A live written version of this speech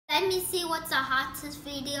let me see what's the hottest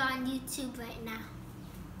video on YouTube right now.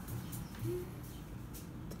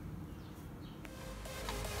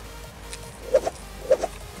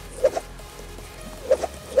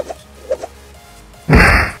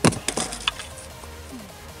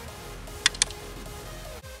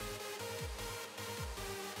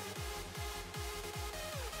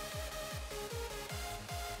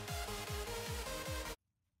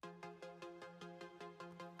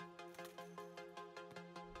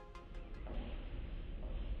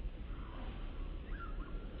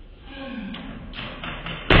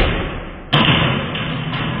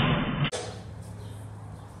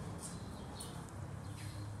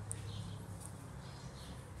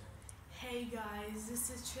 Hey guys, this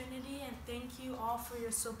is Trinity and thank you all for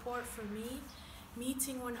your support for me.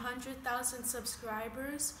 Meeting 100,000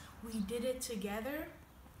 subscribers, we did it together.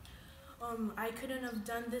 I couldn't have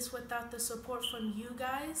done this without the support from you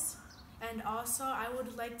guys. And also, I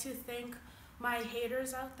would like to thank my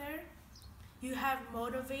haters out there. You have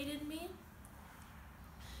motivated me.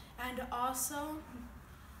 And also,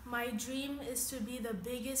 my dream is to be the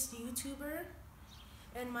biggest YouTuber.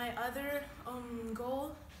 And my other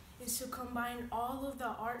goal is to combine all of the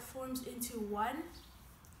art forms into one.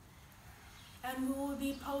 And we will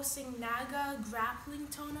be posting NAGA grappling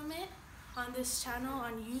tournament on this channel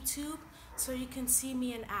on YouTube so you can see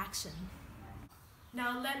me in action.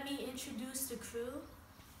 Now let me introduce the crew.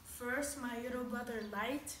 First, my little brother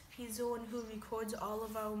Light. He's the one who records all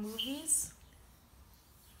of our movies.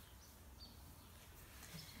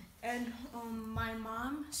 And my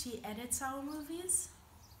mom, she edits our movies.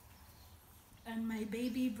 And my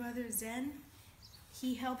baby brother Zen,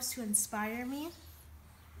 he helps to inspire me.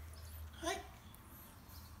 Hi.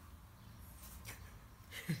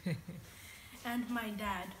 And my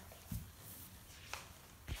dad.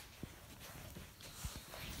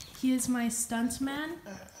 He is my stuntman.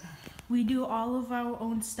 We do all of our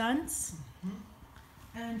own stunts.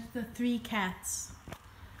 And the 3 cats.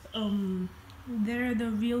 They're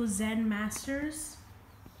the real Zen masters.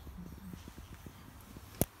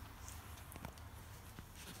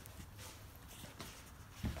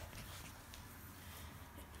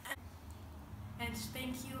 And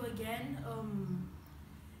thank you again.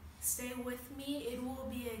 Stay with me. It will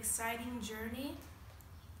be an exciting journey.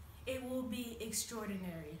 It will be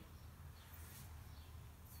extraordinary.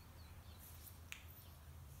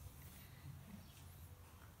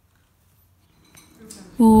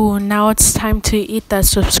 Ooh, now it's time to eat that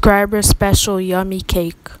subscriber special yummy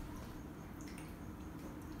cake.